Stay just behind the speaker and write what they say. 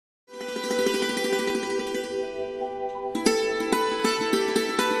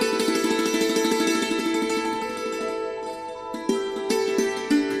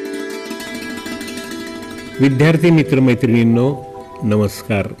विद्यार्थी मित्रमैत्रिणींनो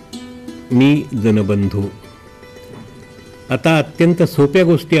नमस्कार. मी जनबंधू. आता अत्यंत सोप्या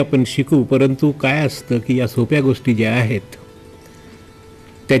गोष्टी आपण शिकू, परंतु काय असतं की या सोप्या गोष्टी ज्या आहेत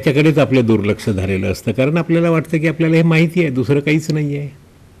त्याच्याकडेच आपलं दुर्लक्ष झालेलं असतं, कारण आपल्याला वाटतं की आपल्याला हे माहिती आहे, दुसरं काहीच नाही आहे.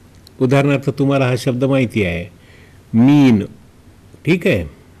 उदाहरणार्थ तुम्हाला हा शब्द माहिती आहे मीन, ठीक आहे.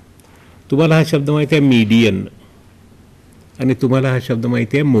 तुम्हाला हा शब्द माहिती आहे मीडियन, आणि तुम्हाला हा शब्द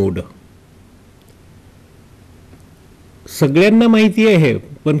माहिती आहे मोड. सगळ्यांना माहिती आहे,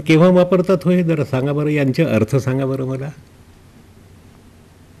 पण केव्हा वापरतात होय जरा सांगा बरं, यांचे अर्थ सांगा बरं मला.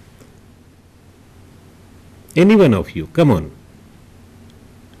 Any one of you, come on.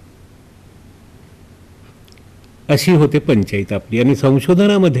 अशी होते पंचायत आपली. आणि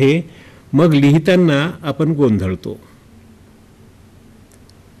संशोधनामध्ये मग लिहिताना आपण गोंधळतो.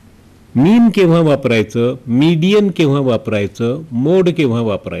 मीन केव्हा वापरायचं, मीडियन केव्हा वापरायचं, मोड केव्हा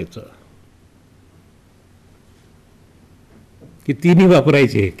वापरायचं, की तिन्ही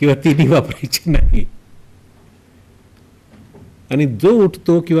वापरायचे किंवा तिन्ही वापरायचे नाही. आणि जो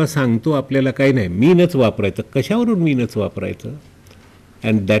उठतो किंवा सांगतो आपल्याला काही नाही, मीनच वापरायचं. कशावरून मीनच वापरायचं?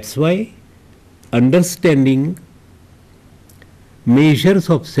 And that's why understanding measures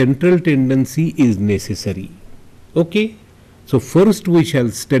of central tendency is necessary. Okay, so first we shall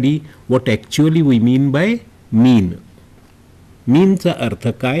study what actually we mean by mean. mean चा अर्थ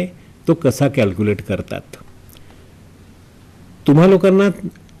काय, तो कसा कॅल्क्युलेट करतात. तुम्हा लोकांना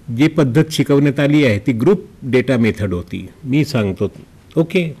जी पद्धत शिकवण्यात आली आहे ती ग्रुप डेटा मेथड होती, मी सांगतो.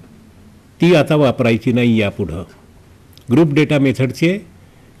 ओके, ती आता वापरायची नाही यापुढं. ग्रुप डेटा मेथडचे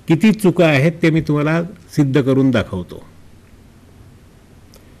किती चुका आहेत ते मी तुम्हाला सिद्ध करून दाखवतो.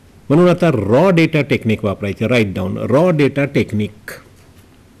 म्हणून आता रॉ डेटा टेक्निक वापरायचं. Right down raw data technique.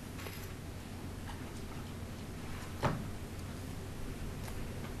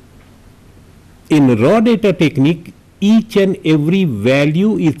 In raw data technique each and every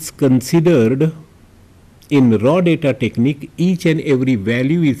value is considered. In raw data technique each and every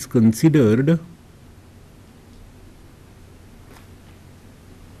value is considered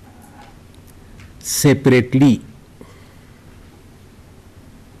separately.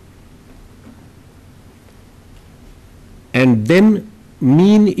 And then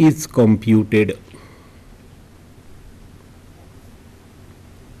mean is computed.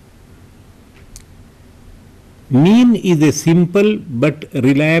 Mean is a simple but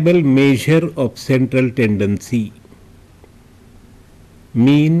reliable measure of central tendency.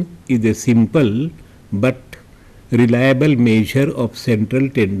 Mean is a simple but reliable measure of central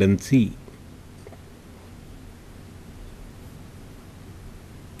tendency.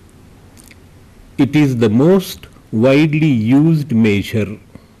 It is the most widely used measure.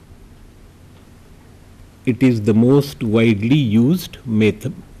 It is the most widely used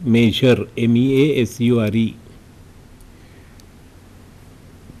measure, MEASURE.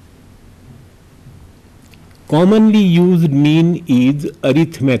 Commonly used mean is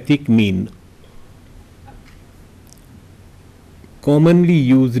arithmetic mean. Commonly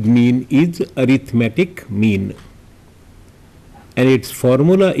used mean is arithmetic mean, and its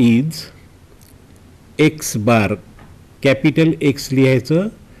formula is x bar. Capital x लिहायचं,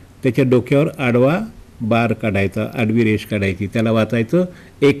 त्याच्या डोक्यावर आडवा बार काढायचा, आडवी रेष काढायची, त्याला वाचायचं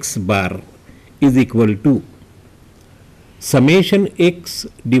x bar is equal to summation x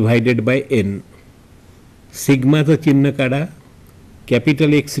divided by n. सिग्माचं चिन्ह काढा,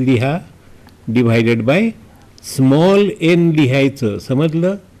 कॅपिटल X लिहा, डिवायडेड बाय स्मॉल n लिहायचं.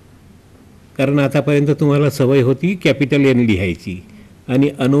 समजलं? कारण आतापर्यंत तुम्हाला सवय होती कॅपिटल N लिहायची, आणि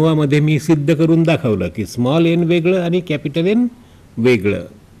अनुवामध्ये मी सिद्ध करून दाखवलं की स्मॉल n वेगळं आणि कॅपिटल N वेगळं.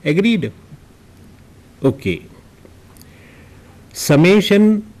 Agreed? Okay.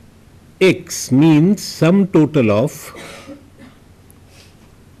 Summation x means sum total of,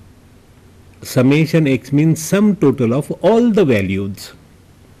 summation x means sum total of all the values.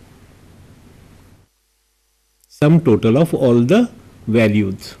 Sum total of all the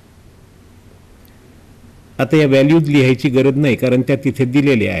values. आता या व्हॅल्यूज लिहायची गरज नाही कारण त्या तिथे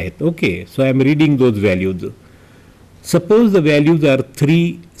दिलेल्या आहेत. Okay, so I am reading those values. Suppose the values R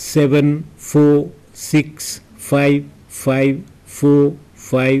 3, 7, 4, 6, 5, 5, 4,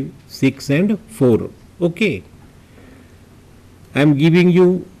 5, 6 and 4. Okay, I am giving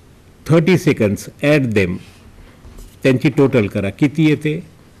you 30 seconds. Add them. त्यांची टोटल करा, किती येते?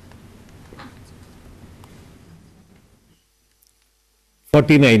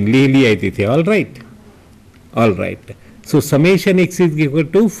 49 लिहिली आहे तिथे. All right, all right. So summation x is equal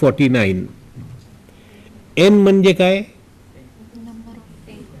to 49. N म्हणजे काय?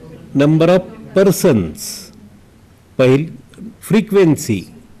 Number of persons. Frequency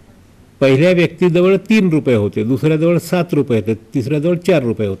पहिल्या व्यक्तीजवळ 3 रुपये होते, दुसऱ्याजवळ 7 रुपये होते, तिसऱ्याजवळ 4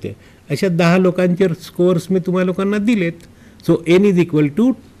 रुपये होते. अशा 10 लोकांचे स्कोअर्स मी तुम्हाला लोकांना दिलेत. So n is equal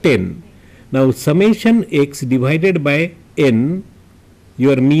to 10. Now summation x divided by n,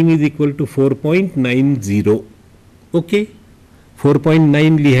 your mean is equal to 4.90. Okay,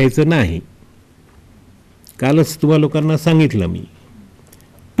 4.9 लिहायचं नाही, कालच तुम्हाला लोकांना सांगितलं मी.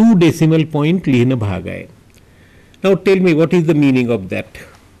 2 डेसिमल पॉईंट लिहिणं भाग आहे. नाव tell me what is the meaning of that.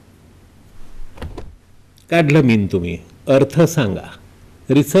 काढलं मीन तुम्ही, अर्थ सांगा.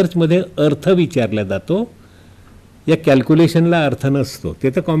 रिसर्चमध्ये अर्थ विचारला जातो, या कॅल्क्युलेशनला अर्थ नसतो, ते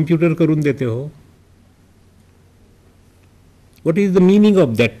तर कॉम्प्युटर करून देते. हो, what is the meaning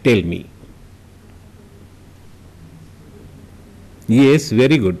of that, tell me. Yes,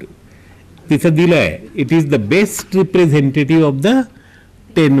 very good. तिथं दिलं आहे, it is the best representative of the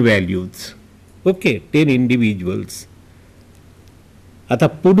 10 values. Okay, 10 individuals. आता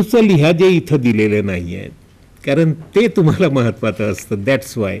पुढचं लिहा जे इथं दिलेलं नाही आहे, कारण ते तुम्हाला महत्त्वाचं असतं.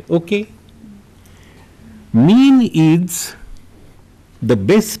 That's why. Okay, mean is the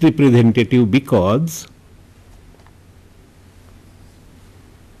best representative because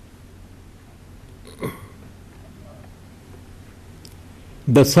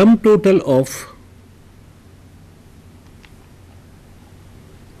the sum total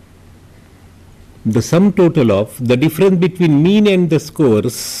of the difference between mean and the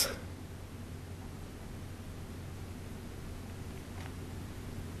scores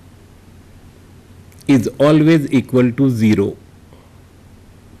is always equal to 0.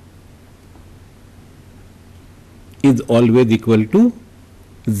 Is always equal to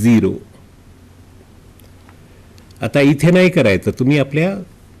 0. आता इथे नाही करायचं, तुम्ही आपल्या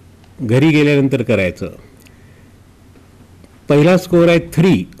घरी गेल्यानंतर करायचं. पहिला स्कोअर आहे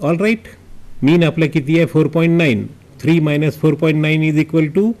 3. ऑल राईट, मीन आपला किती आहे 4.9. 3 minus 4.9 is equal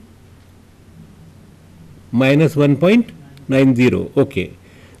to minus 1.90. Okay,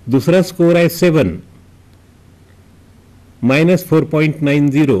 दुसरा स्कोअर आहे 7. Minus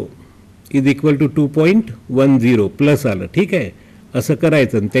 4.90 is equal to 2.10 plus आलं. ठीक आहे, असं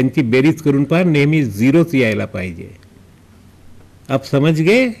करायचं आणि त्यांची बेरीज करून पहा, नेहमी 0च यायला पाहिजे. आप समझ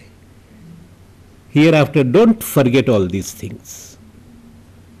गए. Here after don't forget all these things.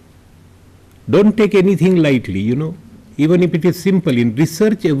 Don't take anything lightly, you know, even if it is simple. In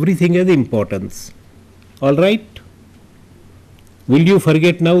research everything has importance. All right, will you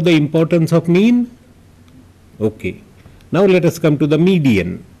forget now the importance of mean? Okay, now let us come to the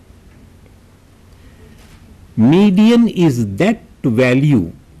median. Median is that value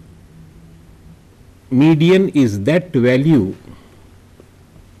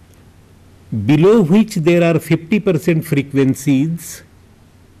below which there are 50% frequencies,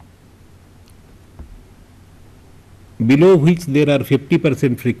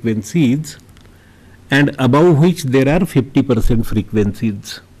 and above which there are 50%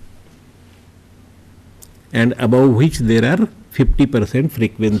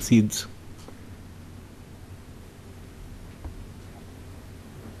 frequencies,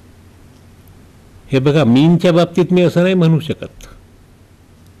 हे बघा, मीनच्या बाबतीत मी असं नाही म्हणू शकत.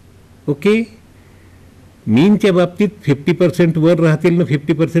 Okay, मीनच्या बाबतीत 50% वर राहतील ना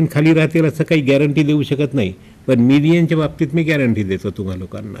 50% खाली राहतील असं काही गॅरंटी देऊ शकत नाही, पण मीडियनच्या बाबतीत मी गॅरंटी देतो तुम्हा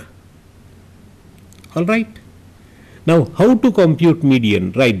लोकांना. All right, now how to compute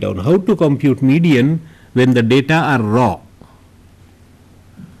median. Right down how to compute median Wien the data R raw.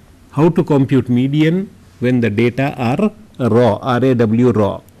 How to compute median Wien the data R raw, RAW,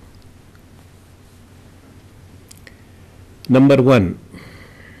 raw. Number 1,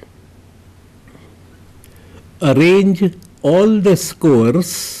 arrange all the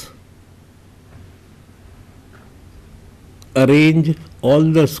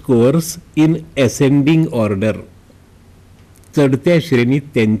scores in ascending order. चढत्या श्रेणीत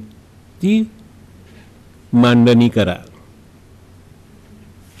त्यांची मांडणी करा.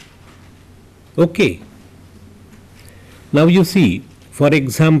 Okay, now you see, for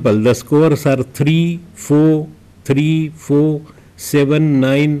example, the scores are 3, 4, 7,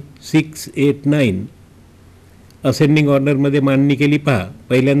 9, 6, 8, 9. Ascending ऑर्डरमध्ये मांडणी केली. पहा,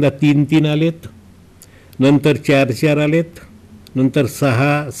 पहिल्यांदा 3, 3 आलेत, नंतर 4, 4 आलेत, नंतर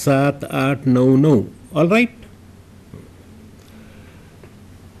 6, 7, 8, 9, 9. All right.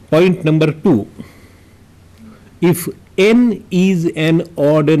 Point number 2, if n is an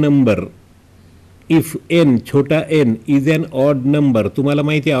odd number, if n, छोटा n, is an odd number. तुम्हाला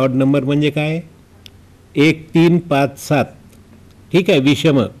माहिती आहे ऑड नंबर म्हणजे काय? 1, 3, 5, 7. ठीक आहे,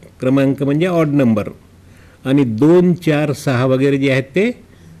 विषम क्रमांक म्हणजे ऑड नंबर. आणि 2, 4, 6 वगैरे जे आहेत ते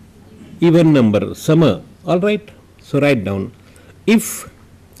even number, some. All right, so right down, if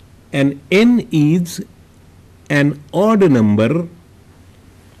and n is an odd number,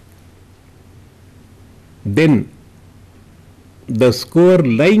 then the score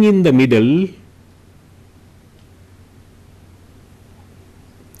lying in the middle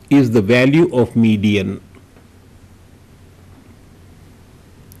is the value of median.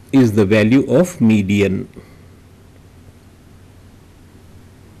 Is the value of median.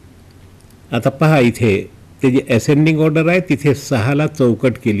 आता पहा इथे ते जे ascending order आहे तिथे 6 ला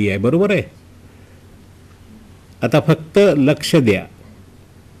चौकट केली आहे, बरोबर आहे. आता फक्त लक्ष द्या,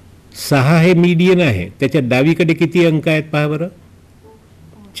 6 हे मीडियन आहे, त्याच्या डावीकडे किती अंक आहेत पहा बरं,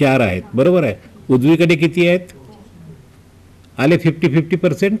 4 आहेत, बरोबर आहे. उजवीकडे किती आहेत, आले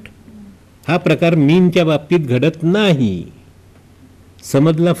 50-50%. हा प्रकार मीनच्या बाबतीत घडत नाही.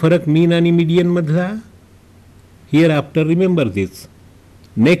 समजला फरक मीन आणि मीडियन मधला. Here after remember this.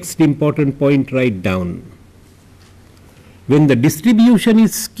 Next important point right down. when the distribution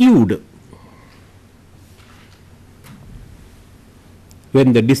is skewed,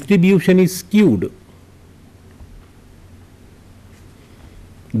 when the distribution is skewed,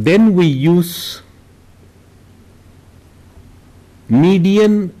 then we use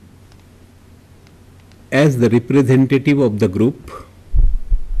median as the representative of the group.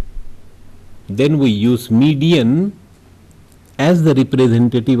 Then we use median as the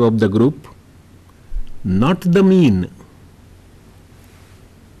representative of the group, not the mean.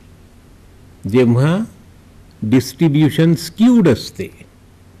 जेव्हा distribution skewed असते,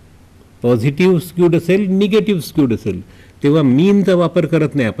 positive skewed असेल, negative skewed असेल, तेव्हा मीनचा वापर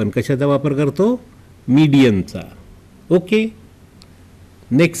करत नाही आपण. कशाचा वापर करतो, मीडियनचा. Okay.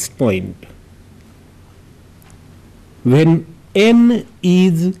 Next point. When n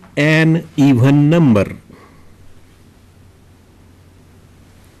is an even number,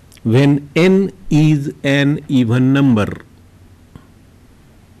 when n is an even number,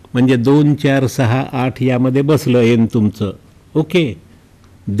 म्हणजे 2, 4, 6, 8 यामध्ये बसलं n तुमचं. Okay.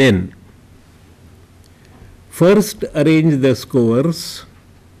 Then first arrange the स्कोअर्स.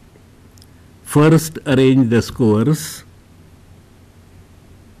 First arrange the स्कोअर्स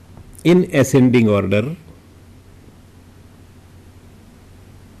in ascending order.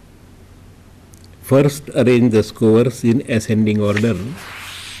 First arrange the scores in ascending order,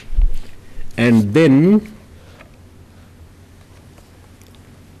 and then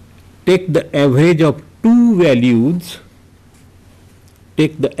take the average of two values.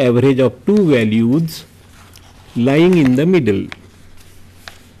 Take the average of two values lying in the middle.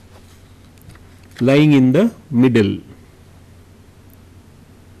 Lying in the middle.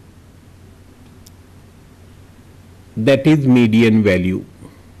 That is median value.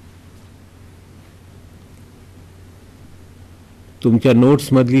 तुमच्या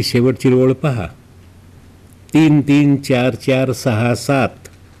नोट्समधली शेवटची रोळ पहा. 3, 3, 4, 4, 6, 7,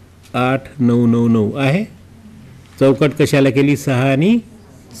 8, 9, 9, 9 आहे. चौकट कशाला केली, 6 आणि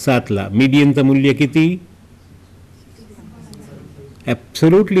 7 ला. मीडियनचं मूल्य किती,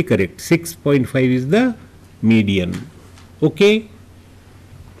 absolutely correct, 6.5 is the median. Okay.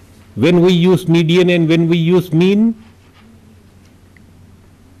 Wien we use median and Wien we use mean,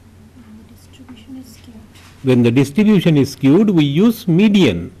 when the distribution is skewed, we use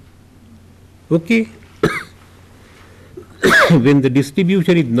median. Okay. When the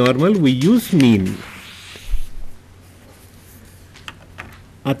distribution is normal, we use mean.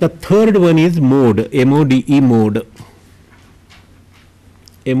 At the third one is mode, MODE mode.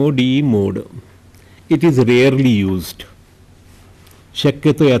 MODE mode. It is rarely used.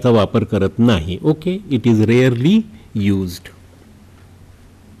 शक्यतो याचा वापर करत नाही. Okay. It is rarely used.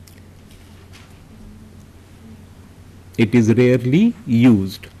 It is rarely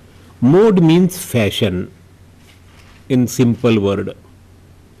used. Mode means fashion. In simple word,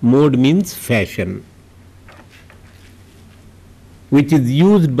 mode means fashion, which is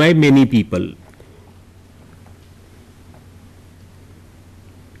used by many people.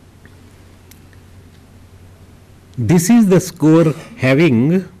 This is the score having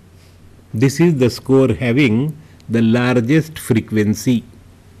the largest frequency.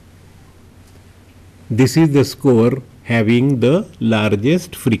 This is the score having the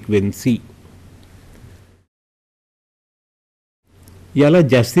largest frequency. याला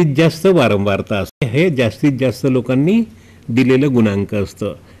जास्तीत जास्त वारंवारता असते. हे जास्तीत जास्त लोकांनी दिलेलं गुणांक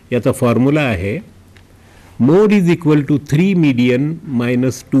असतं. याचा फॉर्म्युला आहे मोड is equal to 3 median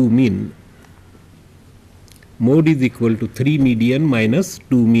minus 2 mean. Mode is equal to 3 median minus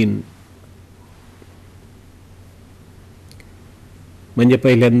 2 मीन. म्हणजे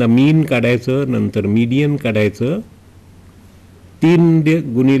पहिल्यांदा मीन काढायचं, नंतर मीडियन काढायचं, 3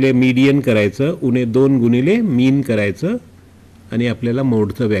 गुणिले मीडियन करायचं, उणे 2 गुणिले मीन करायचं, आणि आपल्याला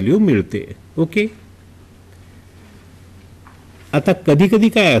मोडचं व्हॅल्यू मिळते. ओके. आता कधी कधी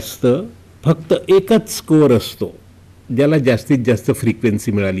काय असतं, फक्त एकच स्कोअर असतो ज्याला जास्तीत जास्त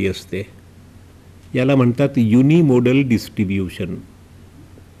फ्रिक्वेन्सी मिळाली असते. याला म्हणतात युनिमोडल डिस्ट्रीब्युशन.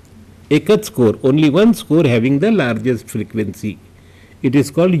 एकच score, only one score having the largest frequency, it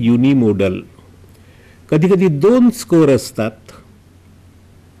is called युनिमोडल. कधी कधी दोन स्कोअर असतात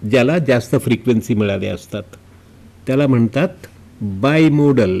ज्याला जास्त फ्रिक्वेन्सी मिळाल्या असतात, त्याला म्हणतात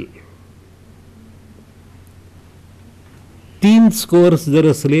बायमोडल. तीन स्कोअर्स जर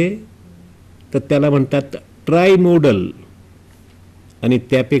असले तर त्याला म्हणतात ट्रायमोडल, आणि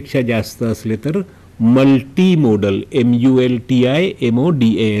त्यापेक्षा जास्त असले तर मल्टीमोडल.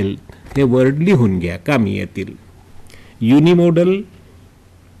 MULTIMODAL. हे वर्ड लिहून घ्या, कामी येतील. युनिमोडल,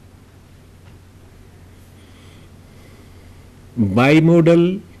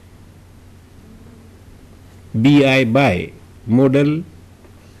 बायमोडल, BI बाय मोडल,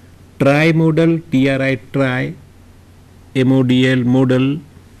 ट्रायमोडल, TRI ट्राय, MODL मोडल,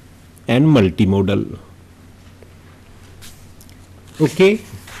 अँड मल्टीमोडल. ओके.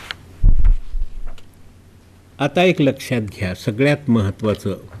 आता एक लक्षात घ्या, सगळ्यात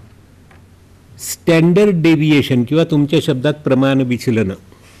महत्त्वाचं, स्टँडर्ड डेव्हिएशन किंवा तुमच्या शब्दात प्रमाण विचलन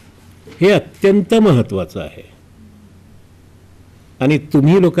हे अत्यंत महत्त्वाचं आहे. आणि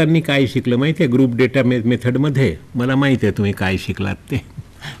तुम्ही लोकांनी काय शिकलं माहिती आहे ग्रुप डेटा मेथडमध्ये? मला माहिती आहे तुम्ही काय शिकलात ते.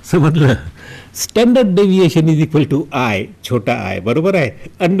 समजलं? Standard deviation is equal to I, छोटा आय, बरोबर आहे,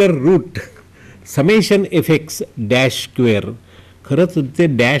 under route summation FX dash square. खरंच ते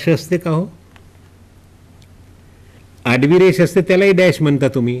डॅश असते का हो? आडवी रेष असते त्यालाही डॅश म्हणता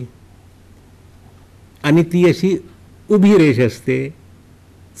तुम्ही, आणि ती अशी उभी रेष असते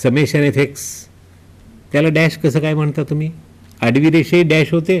समेशन FX, त्याला डॅश कसं काय म्हणता तुम्ही? आडवी रेषेही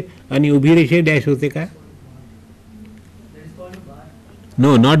डॅश होते आणि उभी रेषेही डॅश होते का?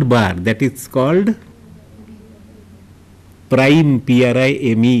 No, not bar, that is called prime,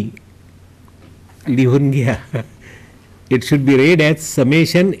 PRIME. लिहून घ्या. It should be red as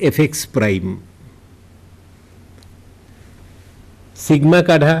summation FX prime. Sigma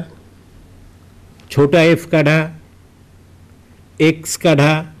काढा, छोटा f काढा, x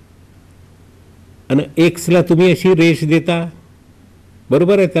काढा, आणि एक्सला तुम्ही अशी रेष देता,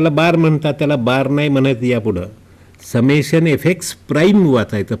 बरोबर आहे, त्याला बार म्हणतात, त्याला बार नाही म्हणत यापुढं. समेशन FX प्राईम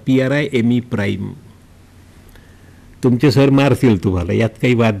वाचायचं, PRIME प्राईम. तुमचे सर मारतील तुम्हाला, यात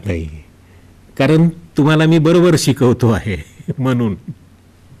काही वाद नाही, कारण तुम्हाला मी बरोबर शिकवतो आहे म्हणून.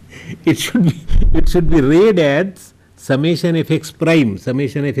 It should be red as summation FX prime.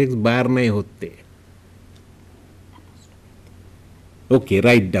 Summation FX बार नाही होत ते. Okay,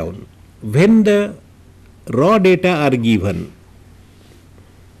 right down. When the raw data are given,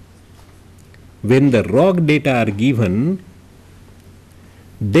 when the raw data are given,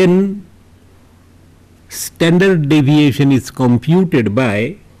 then standard deviation is computed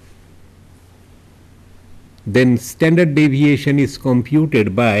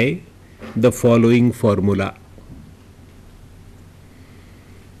by the following formula.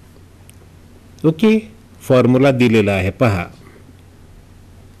 Okay, formula दिलेला आहे पहा.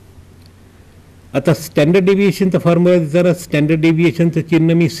 आता standard डेव्हिएशनचा formula जरा, standard डेव्हिएशनचं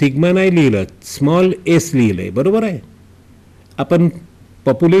चिन्ह मी sigma नाही लिहिलं, स्मॉल s लिहिलं आहे, बरोबर आहे. आपण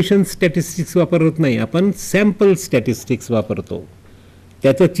पॉप्युलेशन स्टॅटिस्टिक्स वापरत नाही, आपण सॅम्पल स्टॅटिस्टिक्स वापरतो.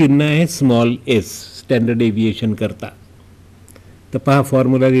 त्याचं चिन्ह आहे स्मॉल s स्टँडर्ड डेव्हिएशन करता. तर पहा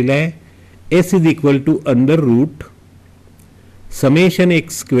फॉर्म्युला लिहिला आहे, s is equal to under route summation x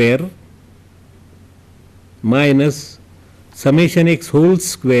square minus summation x hole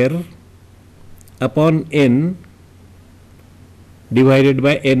square upon n divided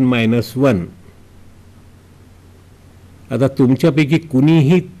by n-1. आता तुमच्यापैकी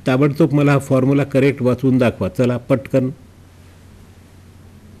कुणीही ताबडतोब मला हा फॉर्म्युला करेक्ट वाचून दाखवा. चला पटकन,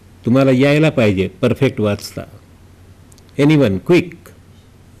 तुम्हाला यायला पाहिजे परफेक्ट वाचता. Anyone quick,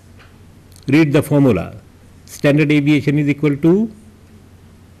 read the formula. Standard deviation is equal to,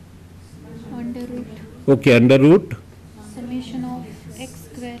 okay, under route,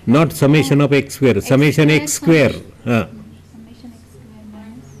 not summation of x square, summation x square.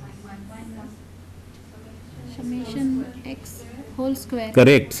 Summation x whole square.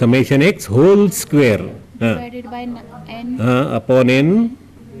 Correct, summation x whole square Divided by n. Upon n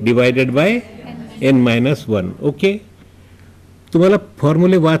divided by n-1. Okay, तुम्हाला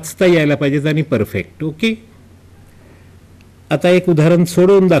फॉर्म्युले वाचता यायला पाहिजेत आणि perfect. Okay, आता एक उदाहरण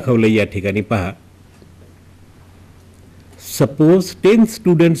सोडवून दाखवलं या ठिकाणी पहा. Suppose 10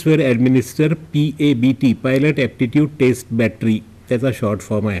 students were administered PABT, Pilot Aptitude Test Battery, त्याचा शॉर्ट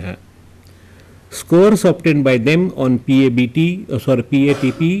फॉर्म आहे हा. Scores obtained by them on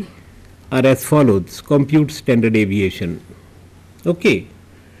PATP are as follows. Compute standard deviation. Okay.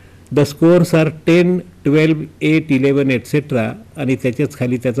 The scores are 10, 12, 8, 11 etc. आणि त्याच्याच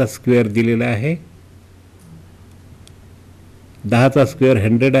खाली त्याचा स्क्वेअर दिलेला आहे. 10चा स्क्वेअर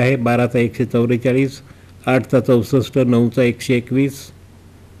 100 आहे, 12चा 144, 8चा 64, 9चा 121,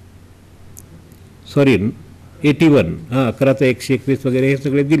 सॉरी 81, 11चा 121 वगैरे हे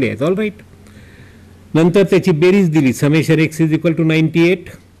सगळे दिले आहेत. All right. नंतर त्याची बेरीज दिली. Summation x is equal to 98,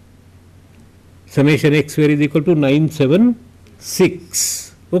 summation x square is equal to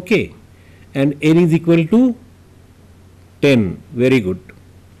 976. Okay. And N is equal to 10. Very good.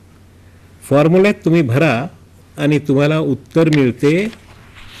 फॉर्म्युल्यात तुम्ही भरा आणि तुम्हाला उत्तर मिळते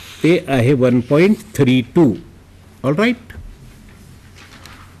ते आहे 1.32. All right.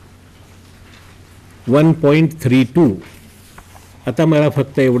 1.32. आता मला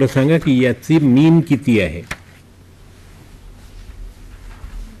फक्त एवढं सांगा की याची मीन किती आहे.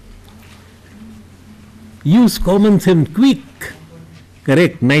 Use common sense quick.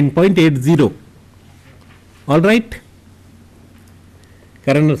 Correct. 9.80. All right.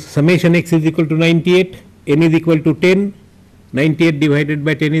 कारण summation x is equal to 98, n is equal to 10, 98 divided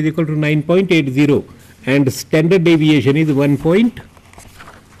by 10 is equal to 9.80 and standard deviation is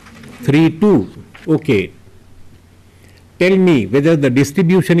 1.32. Okay. Tell me whether the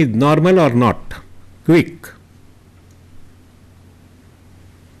distribution is normal or not. Quick.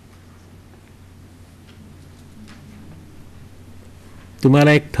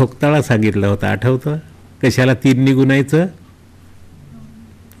 तुम्हाला एक ठोकताळा सांगितला होता, आठवतं? कशाला 3 ने गुणायचं?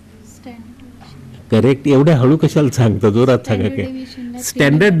 Correct. एवढ्या हळू कशाला सांगतो? जोरात सांगा. की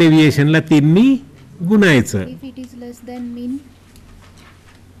स्टँडर्ड डेव्हिएशनला 3 ने गुणायचं.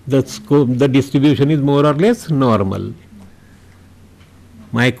 The distribution is more or less normal.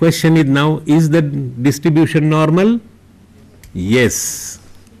 My question is now, is the distribution normal? Yes.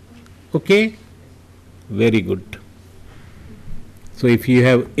 Okay. Very good. So if you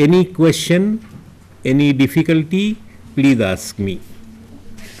have any question, any difficulty, please ask me.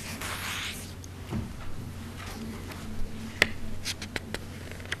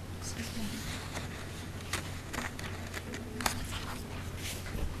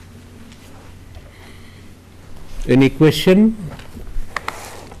 Any question?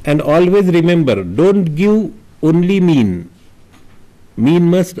 And always remember, don't give only mean. Mean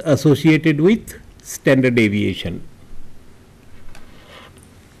must associated with standard deviation.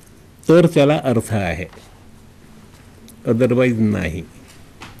 तर त्याला अर्थ आहे, otherwise नाही.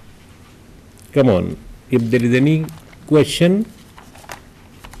 Come on. If there is any question,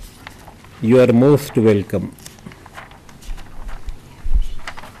 you are most welcome.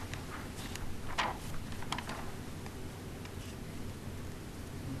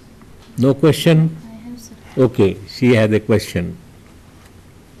 No question? I have, sir. Okay, she has a question.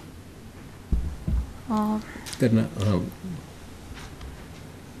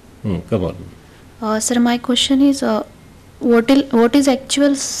 Come on. Sir, my question is, what is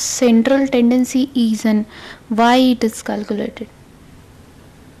actual central tendency is and why it is calculated?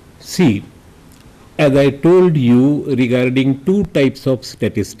 See, as I told you regarding 2 types of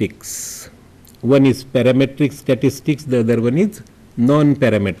statistics. One is parametric statistics, the other one is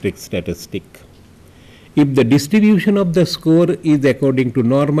non-parametric statistic. If the distribution of the score is according to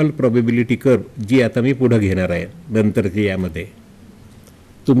normal probability curve, जी आता मी पुढे घेणार आहे नंतरच्या यामध्ये,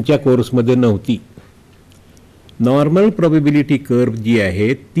 तुमच्या कोर्समध्ये नव्हती. Normal probability curve जी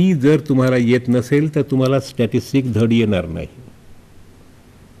आहे ती जर तुम्हाला येत नसेल तर तुम्हाला स्टॅटिस्टिक धड येणार नाही.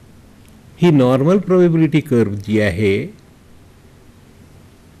 ही नॉर्मल प्रोबॅबिलिटी कर्व जी आहे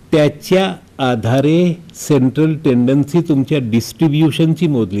त्याच्या आधारे सेंट्रल टेंडन्सी तुमच्या डिस्ट्रीब्यूशनची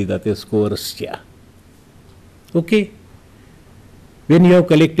मोजली जाते स्कोअर्सच्या. Okay. Wien you have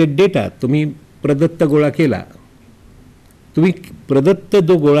collected data, तुम्ही प्रदत्त गोळा केला, तुम्ही प्रदत्त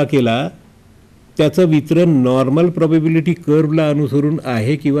जो गोळा केला त्याचं वितरण नॉर्मल प्रोबॅबिलिटी कर्वला अनुसरून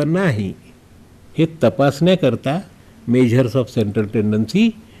आहे किंवा नाही हे तपासण्याकरता measures of central tendency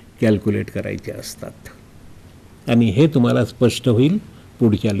calculate करायचे असतात. आणि हे तुम्हाला स्पष्ट होईल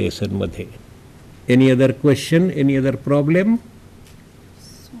पुढच्या लेसनमध्ये. Any other question, any other problem?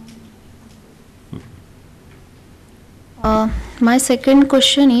 My second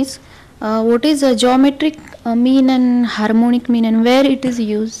question is, what is a geometric mean and harmonic mean and where it is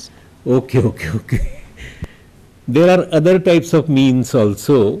used? Okay. There are other types of means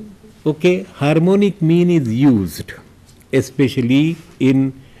also. Okay, harmonic mean is used especially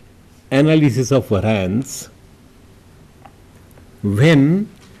in analysis of variance when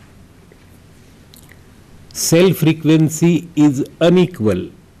cell frequency is unequal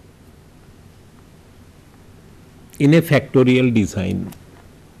in a factorial design.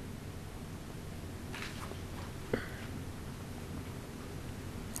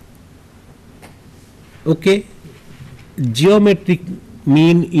 Okay, geometric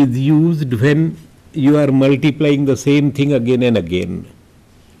mean is used when you are multiplying the same thing again and again.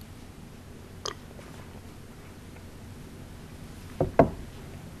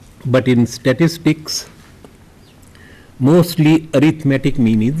 But in statistics, mostly arithmetic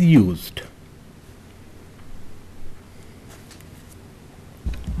mean is used.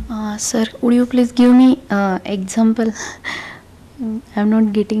 Sir, would you please give me example? I'm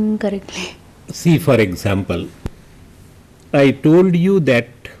not getting correctly. See, for example, I told you that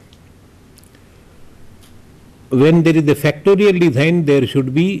when there is a factorial design, there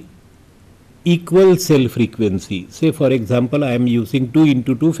should be equal cell frequency. Say, for example, I am using 2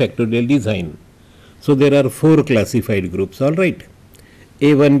 into 2 factorial design. So there are 4 classified groups, all right.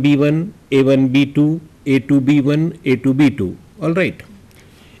 A1B1, A1B2, A2B1, A2B2, all right.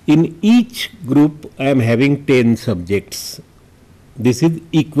 In each group, I am having 10 subjects. This is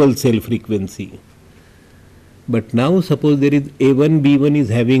equal cell frequency. But now suppose there is A1B1 is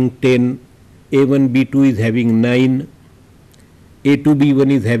having 10, A1B2 is having 9,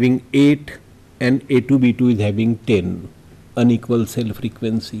 A2B1 is having 8, and A2B2 is having 10, unequal cell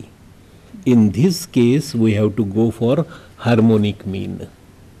frequency. In this case, we have to go for harmonic mean.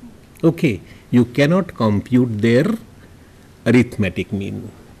 Okay, you cannot compute their arithmetic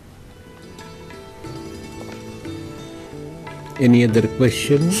mean. Any other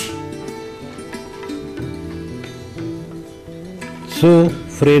question? So,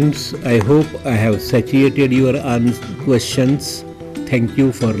 friends, I hope I have satiated your questions. Thank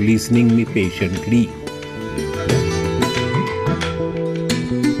you for listening me patiently.